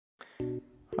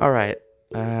Alright,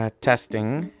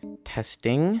 testing.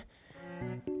 Testing.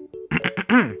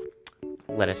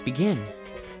 Let us begin.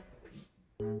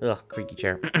 Ugh, creaky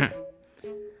chair.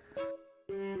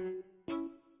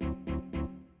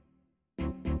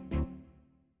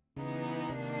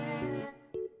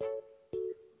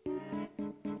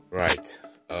 Right.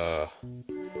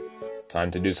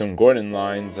 Time to do some Gordon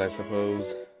lines, I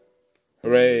suppose.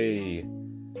 Hooray!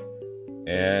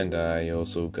 And I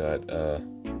also got,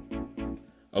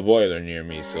 a boiler near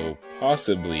me, so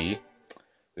possibly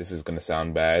this is gonna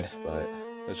sound bad, but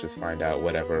let's just find out.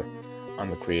 Whatever. I'm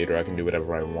the creator, I can do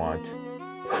whatever I want.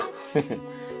 It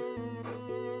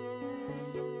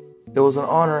was an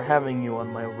honor having you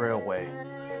on my railway.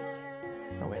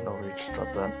 Oh wait, no, we just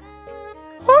dropped that.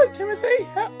 Hi, Timothy!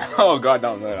 Oh god,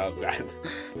 no, that was bad.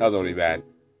 That was already bad.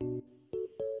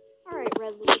 Alright,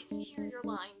 Rudhly, here are your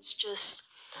lines. Just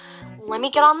let me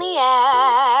get on the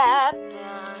app,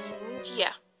 and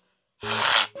yeah.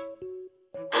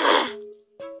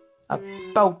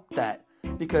 About that,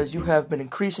 because you have been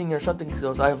increasing your shunting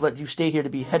skills, I have let you stay here to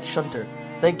be head shunter.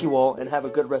 Thank you all, and have a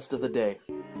good rest of the day.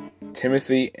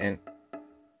 Timothy and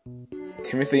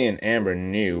Amber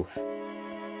knew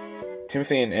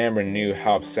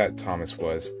how upset Thomas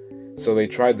was, so they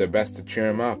tried their best to cheer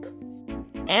him up.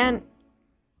 And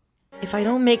if I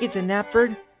don't make it to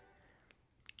Knapford,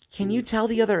 can you tell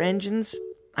the other engines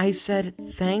I said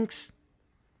thanks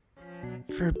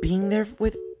for being there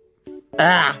with...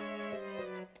 Hang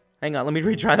on, let me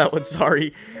retry that one,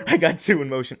 sorry. I got two in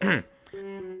motion. Man,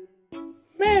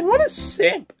 what a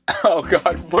simp! Oh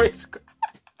god, voice crack.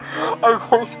 Our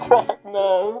voice crack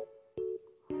now.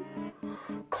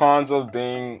 Cons of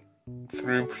being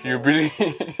through puberty.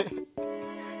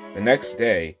 The next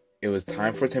day, it was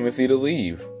time for Timothy to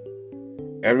leave.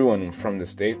 Everyone from the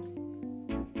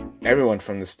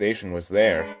station was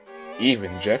there.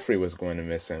 Even Jeffrey was going to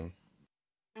miss him.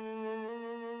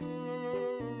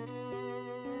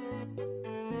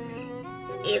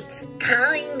 It's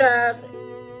kind of...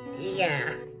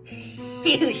 yeah.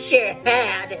 You sure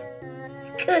had.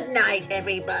 Good night,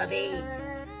 everybody.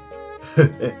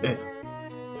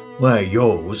 Well,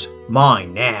 yours,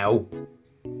 mine now.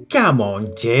 Come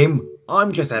on, Tim.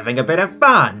 I'm just having a bit of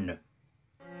fun.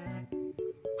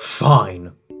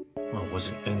 Fine. I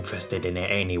wasn't interested in it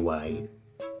anyway.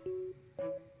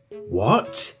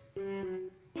 What?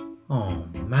 Oh,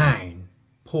 man.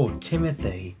 Poor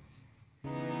Timothy.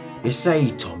 You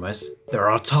see, Thomas, there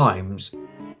are times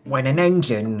when an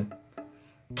engine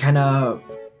can,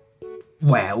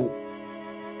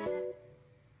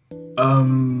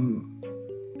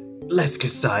 let's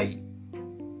just say...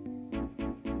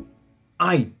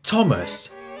 Hey,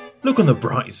 Thomas, look on the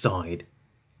bright side.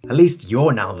 At least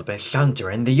you're now the best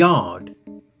shunter in the yard.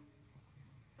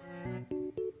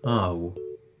 Oh.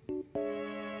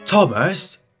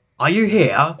 Thomas, are you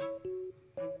here?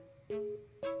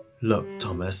 Look,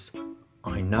 Thomas,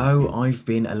 I know I've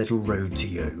been a little rude to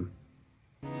you.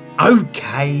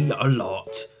 Okay, a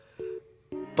lot.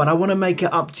 But I want to make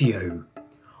it up to you.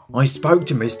 I spoke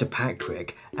to Mr.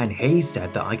 Patrick and he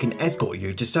said that I can escort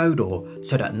you to Sodor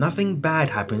so that nothing bad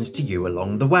happens to you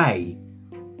along the way.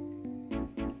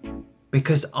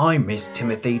 Because I miss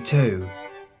Timothy too,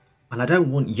 and I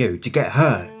don't want you to get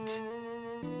hurt.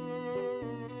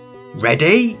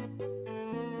 Ready?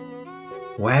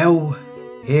 Well,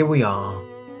 here we are.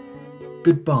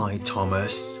 Goodbye,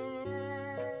 Thomas.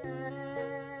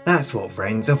 That's what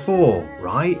friends are for,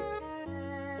 right?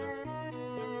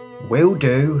 Will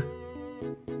do.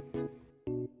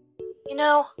 You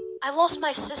know, I lost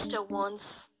my sister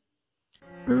once.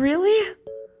 Really?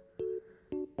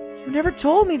 You never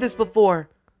told me this before.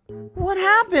 What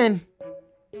happened?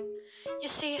 You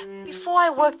see, before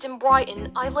I worked in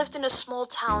Brighton, I lived in a small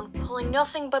town, pulling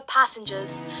nothing but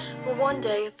passengers. But one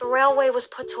day, the railway was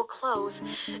put to a close,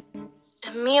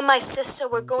 and me and my sister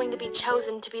were going to be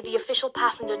chosen to be the official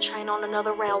passenger train on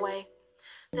another railway.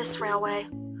 This railway.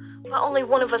 But only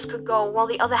one of us could go, while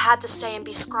the other had to stay and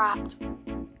be scrapped.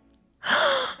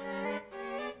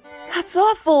 That's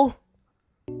awful.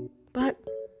 But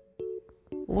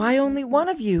why only one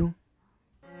of you?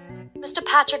 Mr.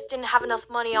 Patrick didn't have enough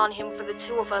money on him for the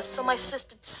two of us, so my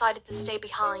sister decided to stay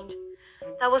behind.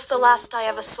 That was the last I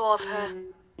ever saw of her.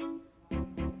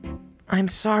 I'm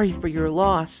sorry for your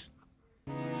loss.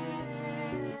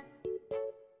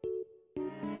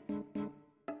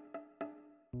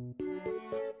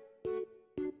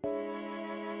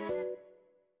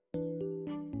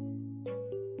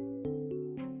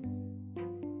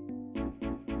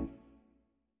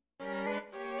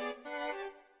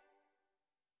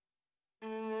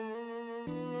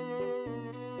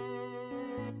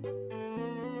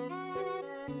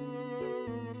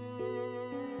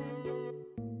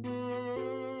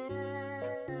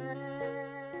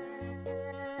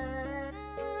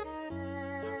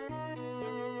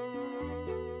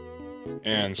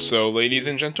 And so, ladies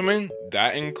and gentlemen,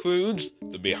 that includes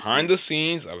the behind the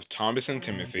scenes of Thomas and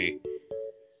Timothy.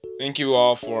 Thank you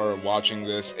all for watching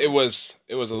this. It was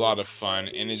a lot of fun,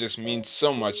 and it just means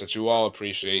so much that you all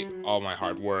appreciate all my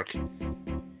hard work.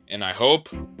 And I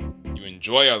hope you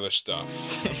enjoy other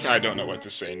stuff. I don't know what to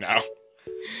say now.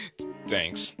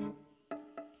 Thanks.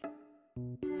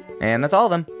 And that's all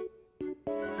of them.